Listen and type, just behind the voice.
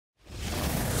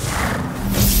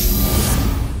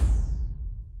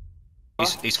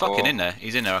He's fucking in there.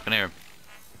 He's in there. I can hear him.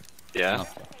 Yeah.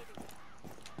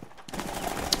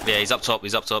 Yeah, he's up top.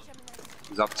 He's up top.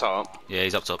 He's up top. Yeah,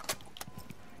 he's up top.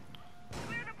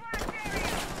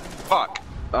 Fuck.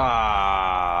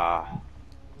 Ah.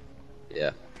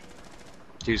 Yeah.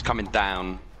 He was coming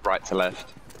down, right to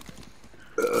left.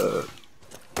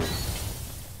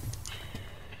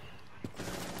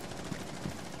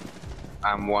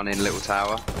 And one in little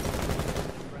tower.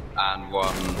 And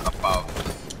one above.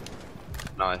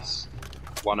 Nice.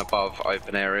 One above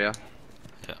open area.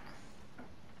 Yeah.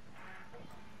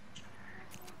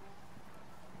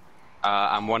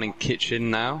 And one in kitchen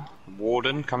now.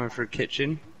 Warden coming through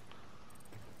kitchen.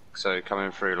 So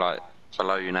coming through like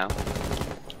below you now.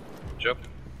 Good job.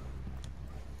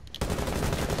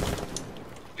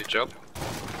 Good job.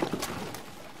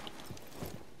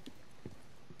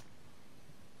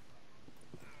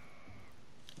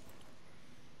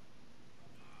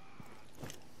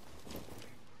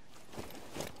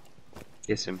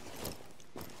 Kiss him.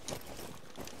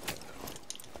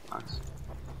 Nice.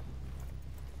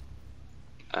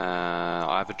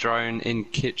 I have a drone in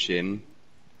kitchen,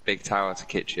 big tower to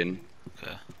kitchen.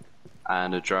 Okay.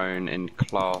 And a drone in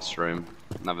classroom.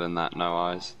 Other than that, no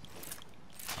eyes.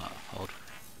 Hold.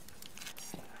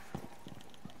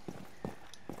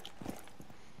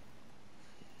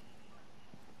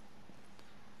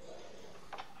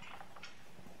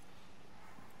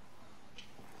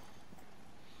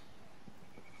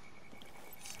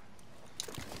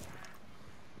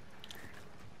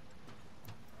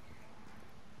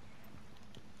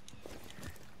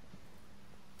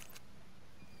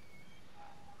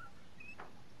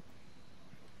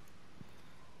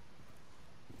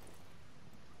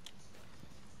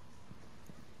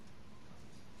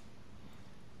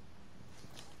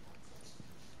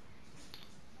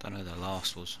 Don't know who the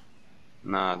last was.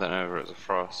 No, I don't know if it was a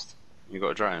frost. You got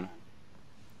a drone?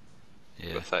 Yeah.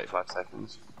 You got 35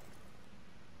 seconds.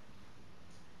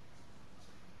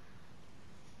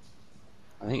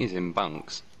 I think he's in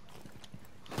bunks.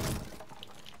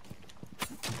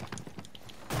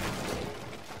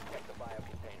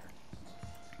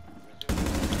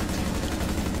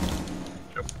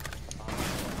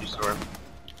 You saw him.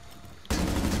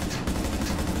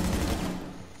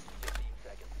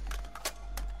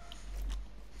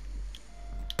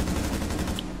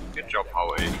 Good job,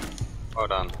 Holty. Well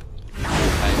done.